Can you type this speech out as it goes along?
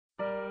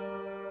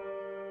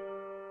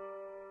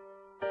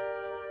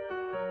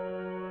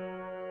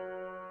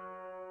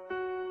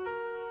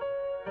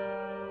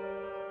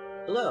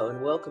Hello,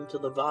 and welcome to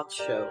the Voxx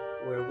Show,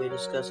 where we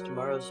discuss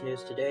tomorrow's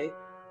news today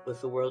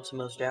with the world's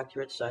most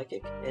accurate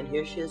psychic. And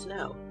here she is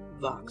now,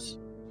 Voxx.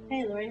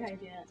 Hey Lori, how you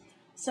doing?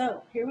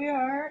 So here we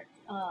are,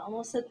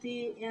 almost at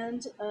the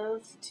end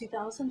of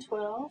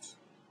 2012,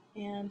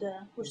 and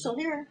we're still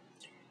here.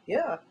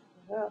 Yeah,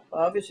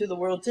 obviously the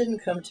world didn't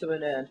come to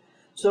an end.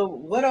 So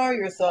what are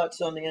your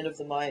thoughts on the end of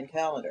the Mayan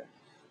calendar?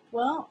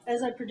 Well,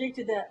 as I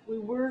predicted that we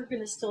were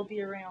going to still be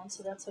around,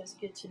 so that's always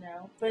good to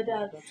know. But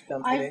That's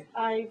comforting.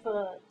 I've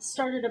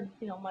started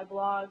my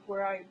blog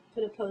where I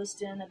put a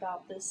post in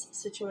about this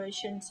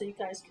situation, so you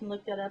guys can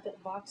look that up at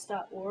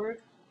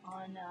vox.org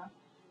on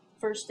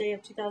first day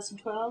of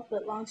 2012.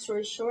 But long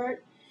story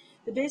short,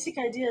 the basic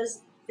idea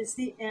is it's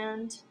the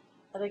end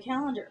of a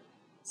calendar.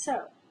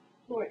 So,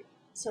 Lori,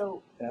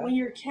 Yeah. when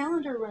your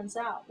calendar runs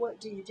out,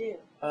 what do you do?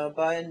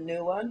 Buy a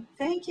new one?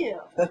 Thank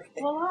you. Okay.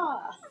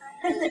 Voila.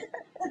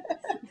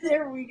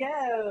 There we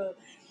go.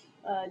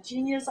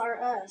 Genius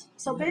are us.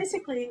 So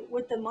basically,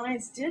 what the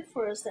Mayans did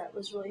for us that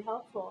was really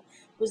helpful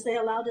was they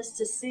allowed us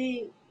to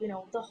see,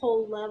 the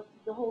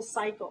whole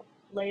cycle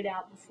laid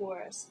out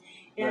before us.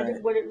 And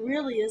Right. what it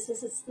really is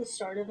it's the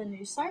start of a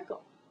new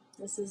cycle.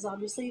 This is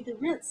obviously the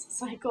rinse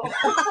cycle.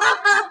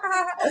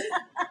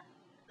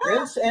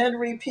 Rinse and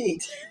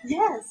repeat.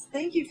 Yes,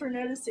 thank you for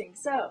noticing.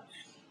 So,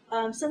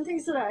 some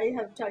things that I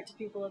have talked to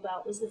people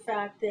about was the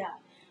fact that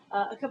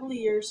a couple of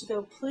years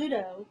ago,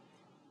 Pluto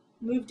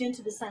moved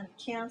into the sign of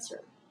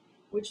Cancer,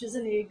 which is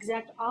in the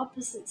exact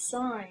opposite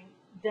sign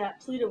that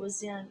Pluto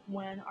was in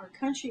when our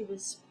country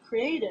was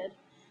created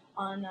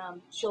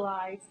on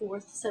July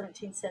 4th,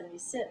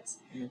 1776.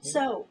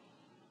 So,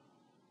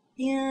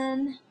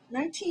 in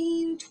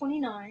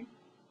 1929,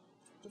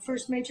 the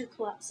first major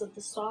collapse of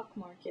the stock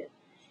market,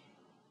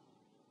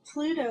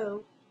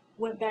 Pluto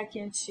went back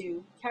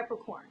into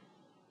Capricorn,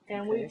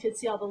 and we could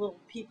see all the little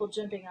people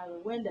jumping out of the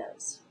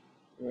windows.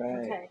 Right.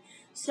 Okay,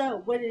 so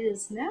what it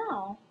is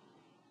now,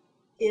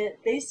 it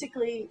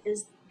basically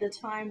is the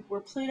time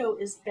where Pluto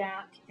is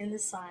back in the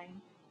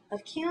sign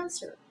of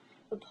Cancer,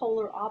 the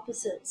polar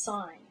opposite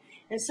sign.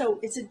 And so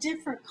it's a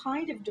different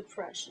kind of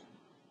depression.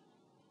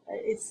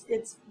 It's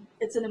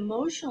an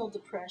emotional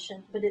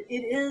depression, but it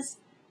is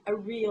a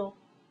real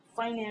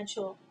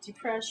financial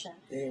depression.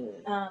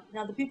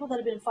 Now, the people that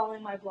have been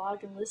following my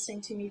blog and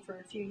listening to me for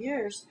a few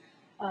years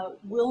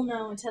will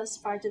know and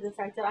testify to the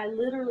fact that I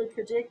literally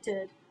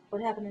predicted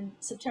what happened in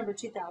September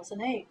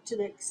 2008, to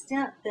the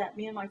extent that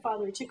me and my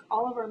father, we took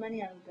all of our money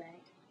out of the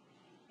bank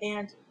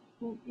and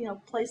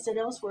placed it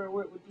elsewhere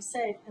where it would be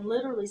safe. And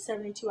literally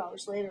 72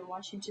 hours later,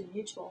 Washington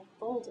Mutual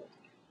folded.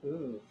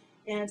 Ooh.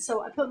 And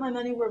so I put my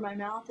money where my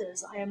mouth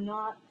is. I am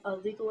not a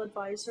legal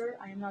advisor.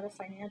 I am not a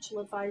financial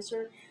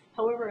advisor.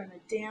 However, I'm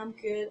a damn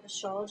good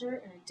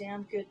astrologer and a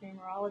damn good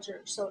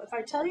numerologer. So if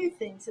I tell you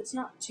things, it's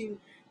not to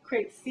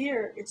create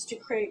fear. It's to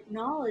create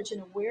knowledge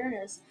and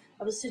awareness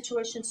of a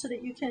situation so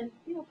that you can,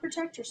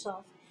 protect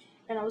yourself.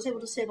 And I was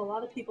able to save a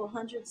lot of people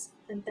hundreds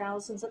and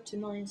thousands, up to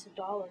millions of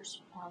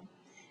dollars,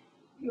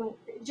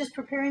 just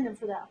preparing them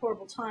for that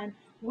horrible time,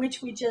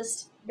 which we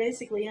just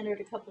basically entered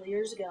a couple of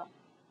years ago.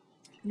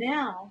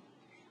 Now,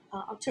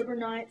 October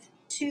 9th,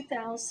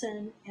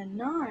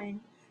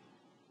 2009,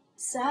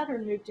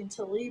 Saturn moved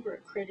into Libra,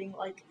 creating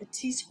like a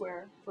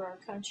T-square for our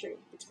country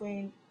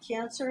between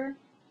Cancer,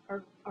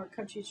 our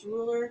country's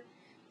ruler,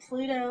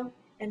 Pluto,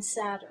 and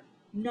Saturn.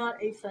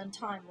 Not a fun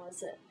time,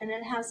 was it? And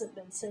it hasn't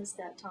been since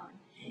that time.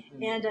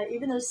 And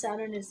even though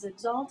Saturn is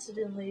exalted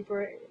in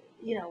Libra,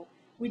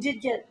 we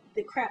did get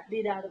the crap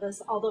beat out of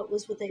us, although it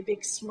was with a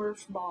big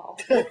Smurf ball.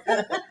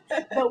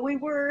 But we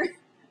were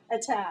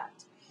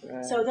attacked.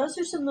 Right. So those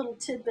are some little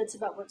tidbits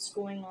about what's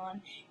going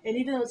on. And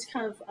even though it's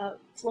kind of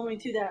flowing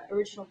through that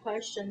original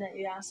question that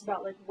you asked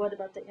about, like, what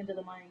about the end of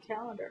the Mayan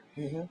calendar?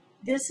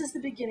 This is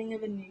the beginning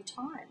of a new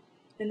time.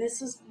 And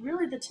this is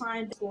really the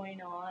time that's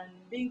going on,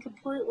 being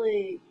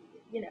completely,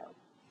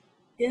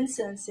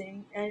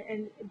 incensing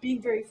and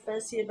being very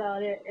fussy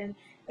about it. And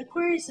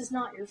Aquarius is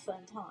not your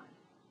fun time.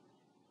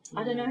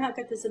 I don't know how it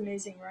got this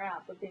amazing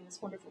rap of being this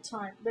wonderful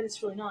time, but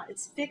it's really not.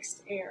 It's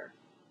fixed air.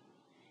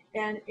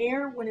 And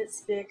air, when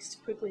it's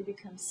fixed, quickly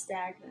becomes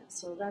stagnant.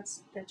 So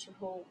that's your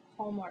whole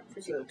hallmark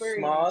for the Aquarius.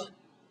 Smog?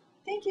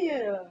 Thank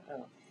you.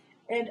 Oh.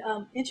 And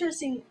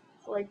interesting,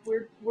 like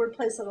word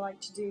plays that I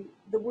like to do,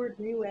 the word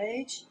New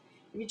Age,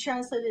 if you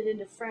translate it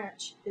into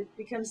French, it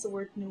becomes the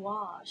word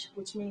nuage,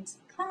 which means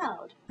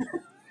cloud.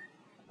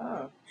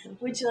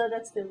 Which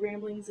that's the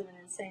ramblings of an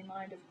insane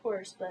mind, of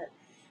course, but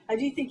I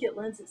do think it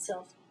lends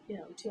itself,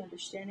 to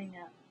understanding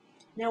that.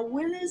 Now,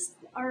 when is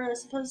our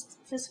supposed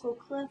fiscal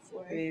cliff,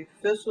 Lori?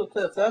 The fiscal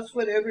cliff, that's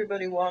what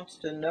everybody wants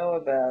to know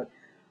about.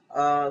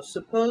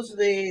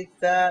 Supposedly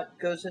that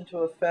goes into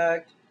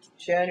effect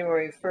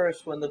January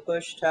 1st when the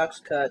Bush tax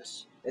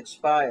cuts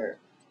expire.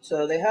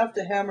 So they have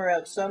to hammer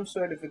out some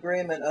sort of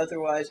agreement,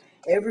 otherwise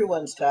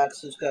everyone's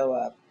taxes go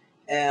up.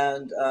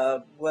 And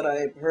what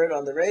I heard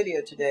on the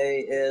radio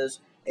today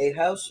is a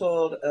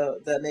household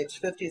that makes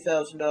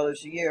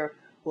 $50,000 a year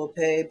will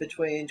pay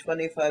between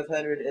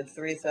 $2,500 and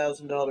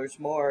 $3,000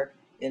 more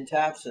in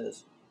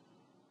taxes.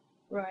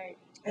 Right.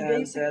 And and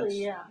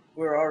basically, yeah.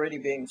 we're already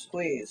being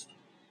squeezed.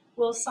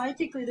 Well,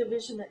 psychically, the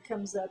vision that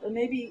comes up, and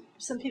maybe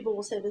some people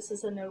will say this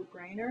is a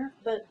no-brainer,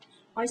 but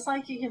my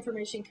psychic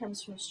information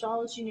comes from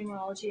astrology,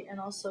 numerology, and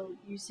also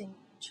using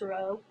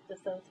tarot, the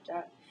Thoth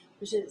deck,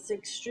 which is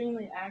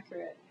extremely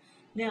accurate.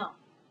 Now,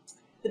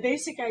 the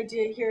basic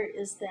idea here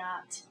is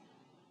that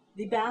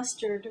the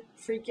bastard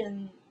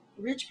freaking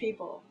rich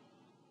people,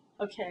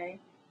 okay,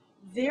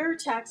 their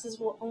taxes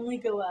will only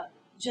go up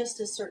just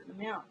a certain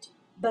amount,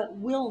 but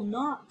will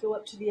not go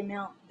up to the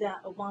amount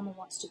that Obama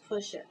wants to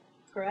push it,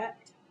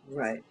 correct?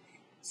 Right.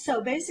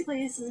 So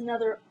basically, this is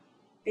another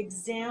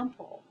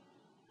example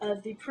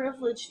of the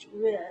privileged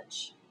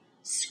rich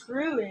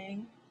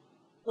screwing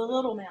the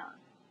little man,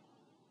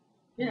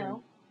 you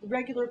know, the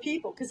regular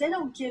people, because they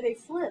don't give a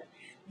flip.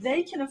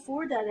 They can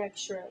afford that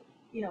extra,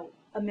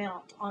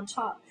 amount on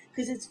top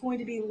because it's going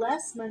to be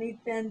less money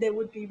than they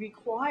would be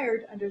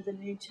required under the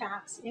new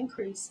tax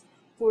increase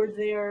for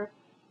their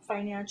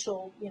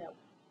financial,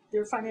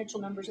 their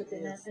financial numbers at the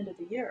end of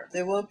the year.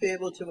 They won't be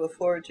able to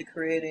afford to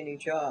create any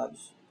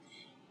jobs.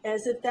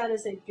 As if that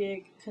is a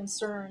big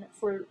concern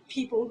for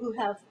people who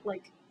have,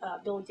 like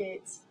Bill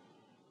Gates,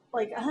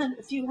 like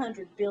a few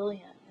 $100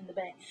 billion in the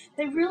bank.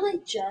 They really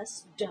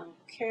just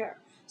don't care.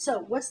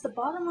 So what's the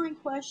bottom line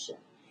question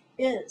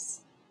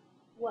is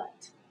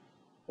what?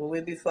 Will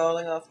we be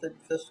falling off the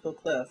fiscal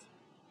cliff?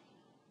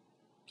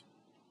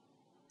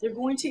 They're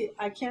going to,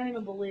 I can't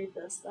even believe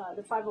this,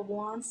 the Five of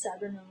Wands,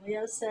 Saturn and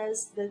Leo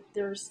says that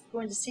they're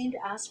going to seem to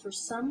ask for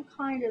some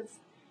kind of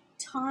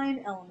time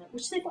element,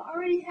 which they've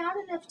already had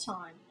enough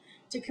time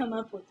to come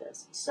up with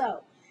this.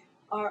 So,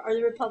 are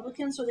the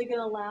Republicans, are they going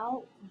to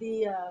allow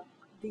the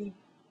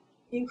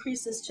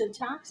increases to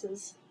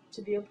taxes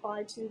to be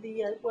applied to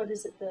the, what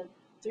is it, the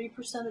 3%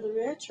 of the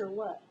rich, or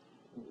what?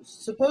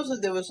 Supposedly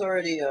there was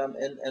already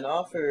an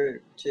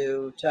offer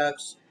to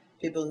tax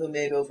people who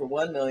made over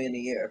 $1 million a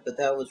year, but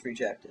that was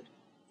rejected.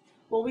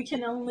 Well, we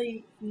can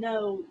only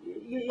know,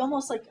 you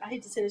almost, like, I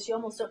hate to say this, you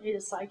almost don't need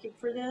a psychic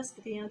for this,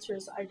 but the answer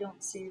is I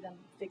don't see them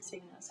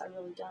fixing this. I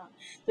really don't.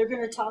 They're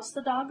going to toss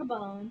the dog a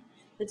bone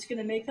that's going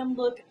to make them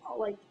look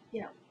like,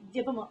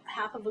 give them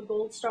half of a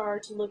gold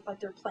star to look like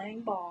they're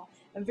playing ball.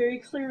 And very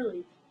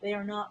clearly, they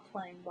are not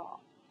playing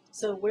ball.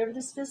 So whatever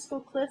this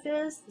fiscal cliff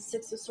is, the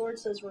Six of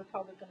Swords says we're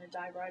probably going to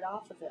dive right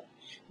off of it.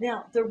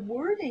 Now, the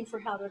wording for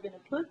how they're going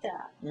to put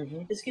that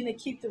is going to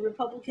keep the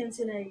Republicans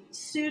in a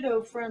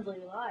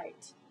pseudo-friendly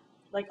light.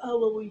 Like, oh,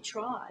 well, we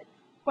tried.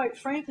 Quite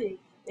frankly,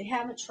 they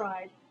haven't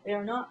tried, they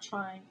are not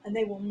trying, and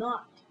they will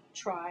not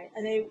try,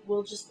 and they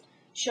will just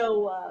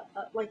show,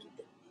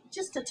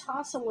 just a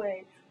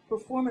toss-away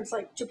performance,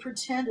 like to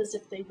pretend as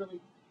if they really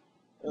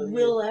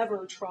will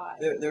ever try.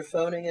 They're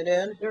phoning it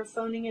in? They're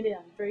phoning it in.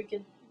 Very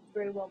good,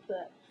 very well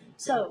put.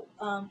 So,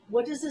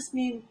 what does this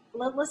mean?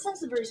 Let's have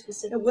some very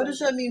specific. What does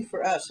that mean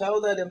for us? How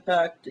will that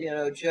impact,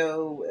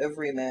 Joe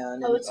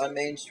Everyman on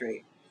Main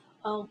Street?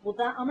 I'm going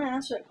to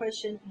answer that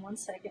question in 1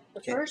 second. The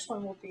first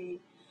one will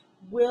be,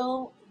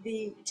 will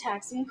the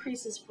tax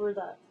increases for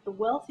the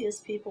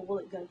wealthiest people, will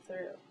it go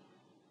through?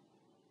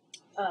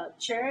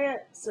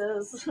 Chariot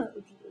says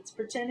it's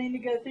pretending to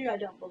go through. I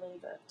don't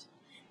believe it.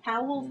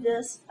 How will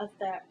this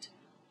affect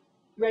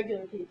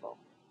regular people?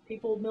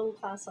 People middle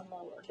class and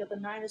lower. Got the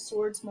Nine of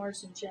Swords,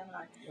 Mars, and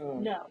Gemini.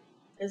 No,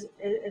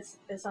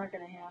 it's not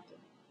going to happen.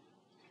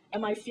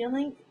 Am I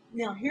feeling?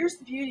 Now, here's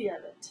the beauty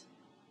of it.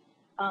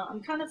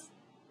 I'm kind of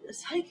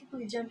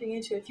psychically jumping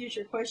into a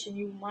future question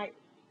you might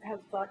have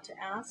thought to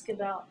ask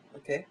about.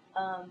 Okay.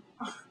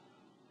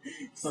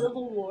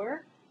 Civil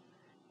war.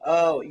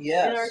 Oh,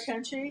 yes. In our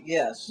country.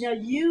 Yes. Now,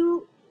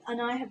 you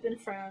and I have been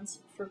friends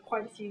for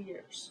quite a few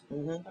years.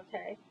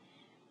 Okay.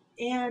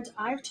 And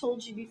I've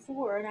told you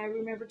before, and I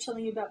remember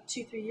telling you about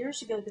 2-3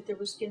 years ago that there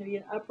was going to be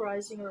an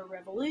uprising or a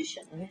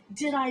revolution.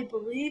 Did I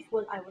believe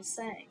what I was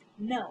saying?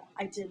 No,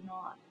 I did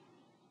not.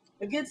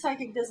 A good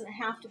psychic doesn't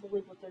have to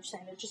believe what they're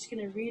saying. They're just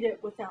going to read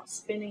it without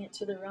spinning it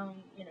to their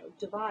own,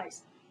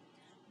 device.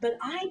 But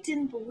I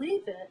didn't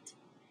believe it,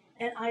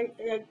 and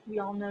we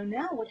all know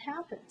now what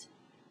happened.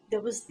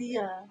 There was the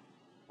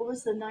what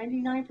was the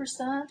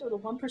 99% or the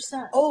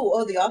 1%?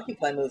 Oh, the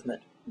Occupy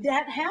movement.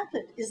 That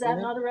happened. Is that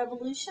not a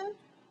revolution?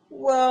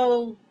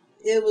 Well,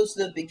 it was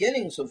the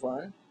beginnings of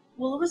one.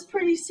 Well, it was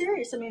pretty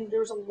serious. I mean, there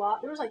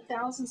was like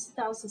thousands and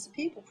thousands of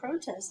people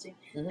protesting.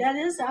 That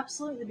is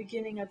absolutely the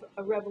beginning of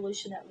a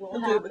revolution that will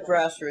happen. The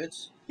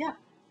grassroots. Yeah.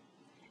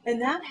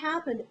 And that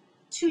happened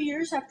 2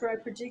 years after I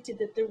predicted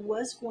that there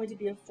was going to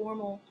be a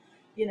formal,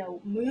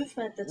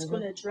 movement that's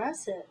going to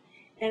address it.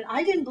 And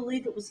I didn't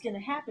believe it was going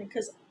to happen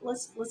because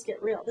let's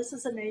get real. This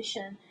is a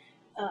nation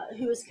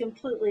who is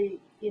completely,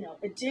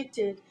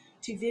 addicted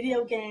to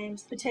video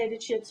games, potato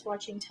chips,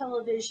 watching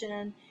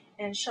television,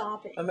 and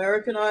shopping.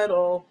 American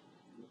Idol.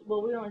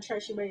 Well, we don't want to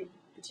trash anybody in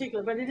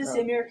particular, but it is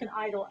the American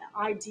Idol,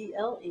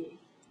 IDLE.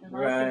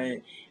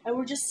 Right. And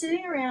we're just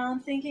sitting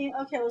around thinking,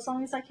 okay, well, as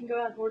long as I can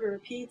go out and order a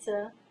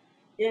pizza,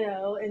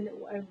 and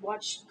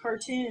watch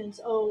cartoons,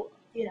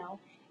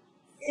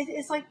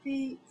 it's like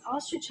the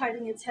ostrich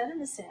hiding its head in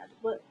the sand.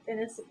 And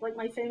it's like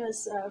my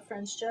famous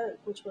French joke,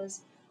 which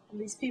was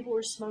these people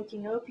were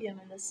smoking opium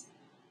in this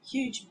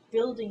huge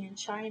building in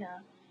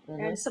China,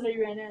 and somebody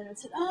ran in and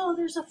said, "Oh,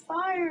 there's a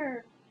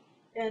fire!"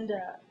 And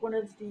one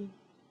of the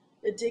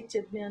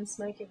addicted men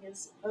smoking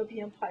his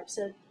opium pipe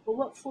said, "Well,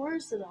 what floor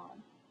is it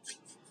on?"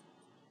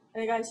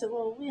 And the guy said,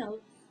 "Well,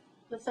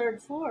 the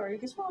third floor." He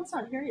goes, "Well, it's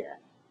not here yet."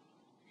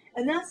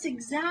 And that's the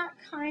exact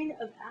kind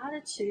of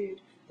attitude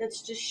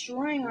that's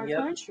destroying our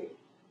country.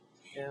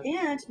 Yeah.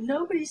 And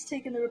nobody's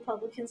taken the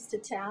Republicans to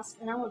task.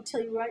 And I want to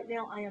tell you right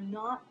now, I am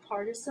not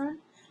partisan.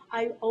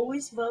 I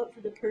always vote for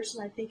the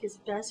person I think is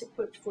best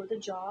equipped for the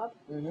job.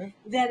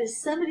 That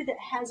is somebody that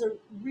has a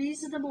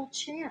reasonable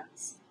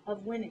chance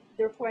of winning.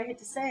 Therefore, I hate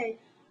to say,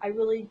 I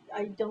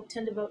don't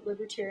tend to vote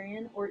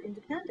libertarian or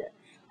independent.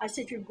 I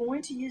say, if you're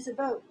going to use a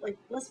vote, like,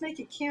 let's make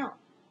it count.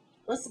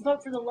 Let's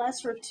vote for the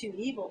lesser of two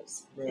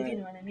evils, if you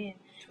know what I mean.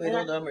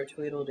 Tweedledum or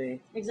Tweedledee.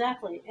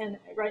 Exactly. And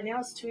right now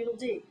it's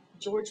Tweedledee.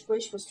 George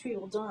Bush was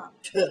Tweedledum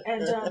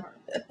and dumber.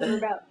 We're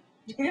about,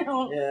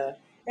 Yeah.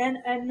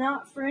 And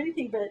not for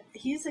anything, but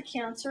he's a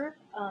Cancer,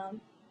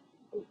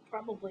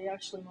 probably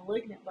actually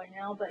malignant by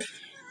now, but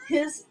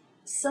his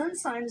sun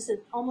sign is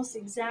the almost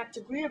exact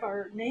degree of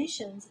our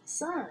nation's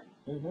sun.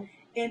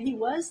 And he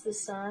was the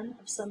son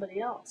of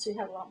somebody else who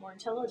had a lot more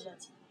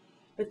intelligence.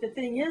 But the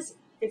thing is,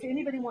 if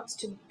anybody wants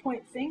to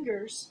point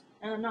fingers,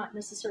 and I'm not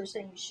necessarily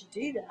saying we should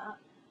do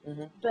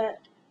that, but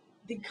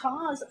the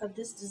cause of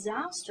this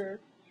disaster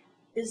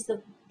is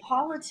the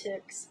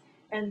politics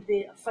and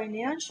the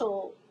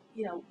financial,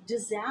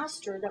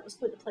 disaster that was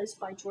put in place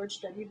by George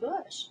W.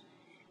 Bush.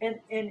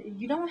 And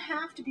you don't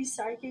have to be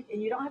psychic,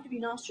 and you don't have to be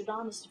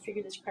Nostradamus to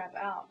figure this crap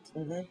out.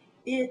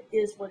 It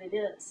is what it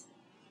is.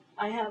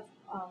 I have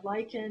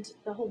likened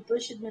the whole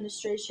Bush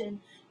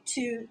administration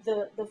to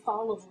the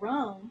fall of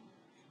Rome,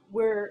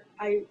 where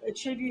I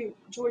attribute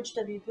George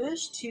W.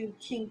 Bush to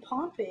King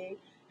Pompey,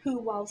 who,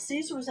 while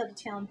Caesar was out of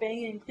town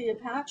banging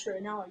Cleopatra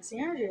in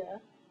Alexandria,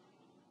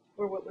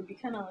 or what would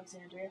become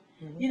Alexandria,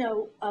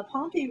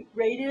 Pompey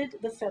raided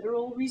the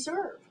Federal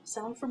Reserve.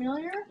 Sound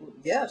familiar?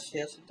 Yes,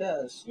 it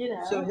does.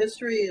 So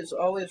history is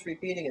always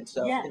repeating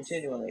itself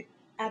continually.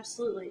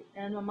 Absolutely.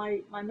 And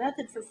my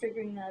method for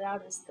figuring that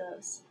out is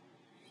this.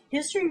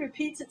 History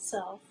repeats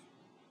itself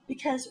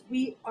because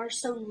we are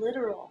so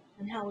literal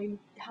in how we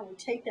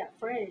take that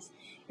phrase.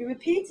 It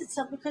repeats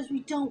itself because we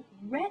don't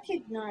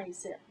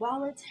recognize it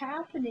while it's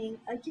happening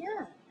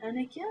again and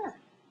again.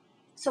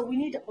 So we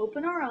need to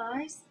open our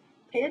eyes,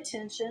 pay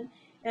attention,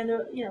 and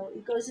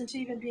it goes into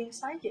even being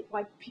psychic.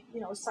 Why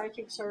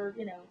psychics are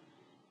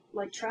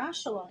like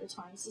trash a lot of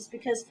times is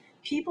because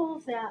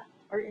people that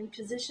are in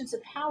positions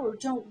of power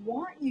don't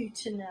want you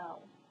to know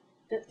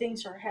that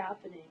things are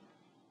happening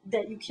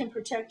that you can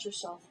protect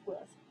yourself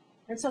with.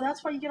 And so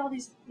that's why you get all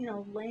these,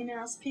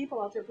 lame-ass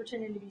people out there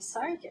pretending to be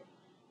psychic.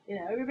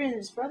 Everybody and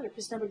his brother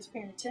because nobody's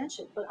paying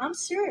attention. But I'm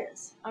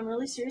serious. I'm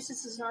really serious.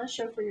 This is not a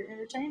show for your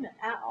entertainment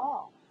at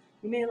all.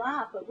 You may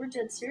laugh, but we're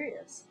dead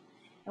serious.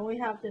 And we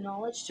have the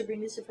knowledge to bring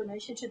this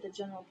information to the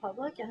general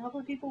public, and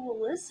hopefully people will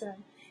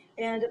listen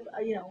and,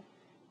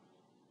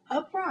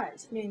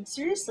 uprise. I mean,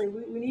 seriously,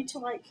 we need to,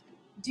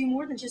 do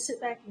more than just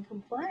sit back and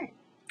complain.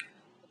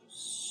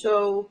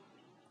 So,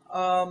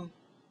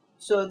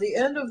 so the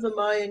end of the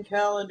Mayan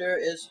calendar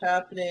is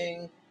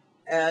happening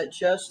at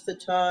just the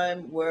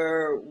time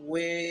where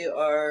we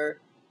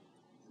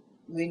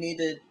need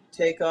to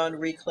take on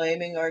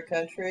reclaiming our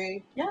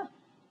country. Yeah,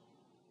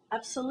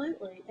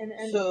 absolutely. And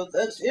so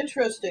that's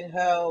interesting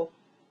how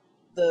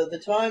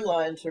the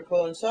timelines are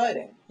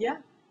coinciding. Yeah,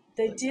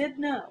 they did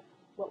know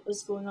what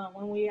was going on.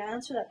 When we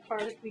answer that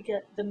card, we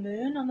get the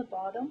moon on the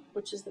bottom,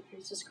 which is the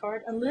priestess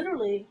card, and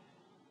literally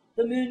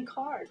the moon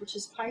card, which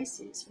is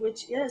Pisces,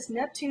 which is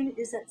Neptune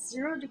is at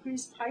 0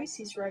 degrees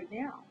Pisces right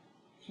now.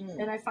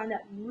 And I find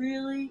that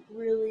really,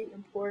 really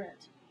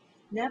important.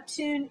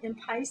 Neptune in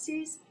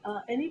Pisces,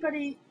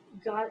 anybody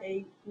got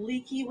a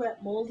leaky,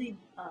 wet, moldy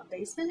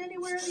basement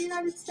anywhere in the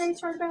United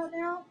States right about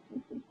now?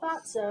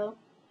 Thought so.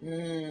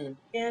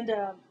 And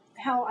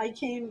how I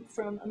came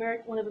from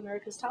one of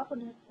America's top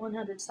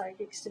 100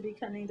 psychics to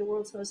becoming the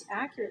world's most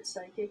accurate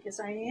psychic is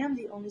I am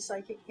the only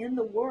psychic in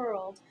the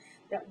world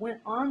that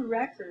went on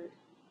record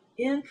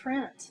in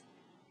print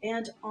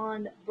and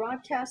on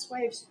broadcast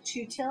waves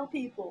to tell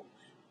people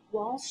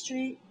Wall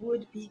Street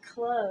would be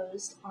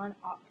closed on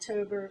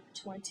October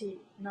 29th,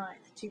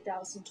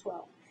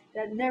 2012.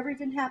 That never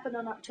even happened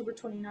on October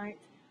 29th,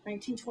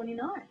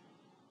 1929.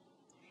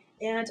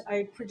 And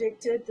I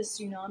predicted the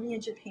tsunami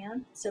in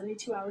Japan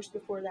 72 hours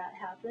before that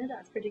happened.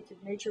 I've predicted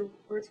major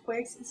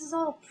earthquakes. This is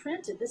all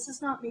printed. This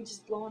is not me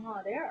just blowing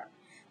hot air.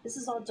 This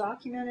is all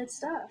documented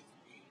stuff.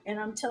 And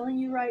I'm telling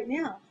you right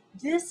now,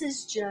 this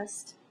is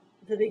just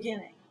the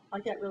beginning.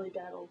 Like that really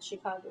bad old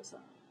Chicago song.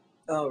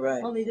 Oh,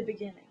 right. Only the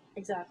beginning.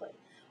 Exactly.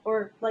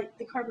 Or like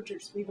the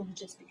Carpenters, we've only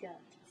just begun.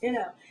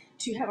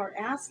 To have our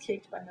ass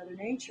kicked by Mother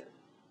Nature.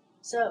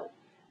 So,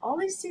 all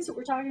these things that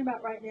we're talking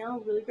about right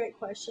now, really great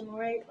question,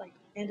 Lori, like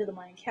end of the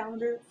Mayan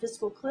calendar,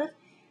 fiscal cliff,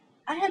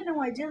 I had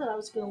no idea that I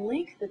was going to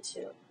link the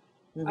two.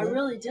 I Mm-hmm.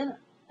 really didn't.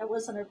 That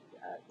wasn't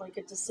like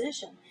a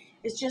decision.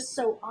 It's just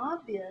so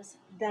obvious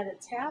that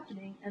it's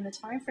happening, and the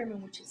time frame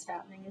in which it's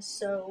happening is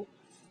so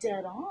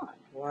dead on.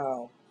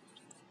 Wow.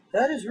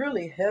 That is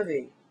really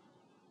heavy.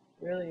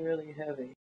 Really, really heavy.